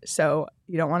teams, so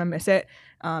you don't want to miss it.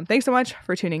 Thanks so much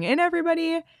for tuning in,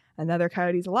 everybody. Another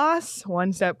Coyotes loss,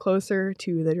 one step closer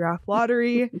to the draft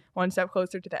lottery, one step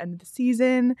closer to the end of the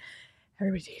season.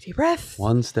 Everybody take a deep breath.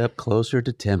 One step closer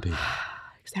to Tempe.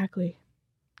 Exactly.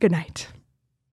 Good night.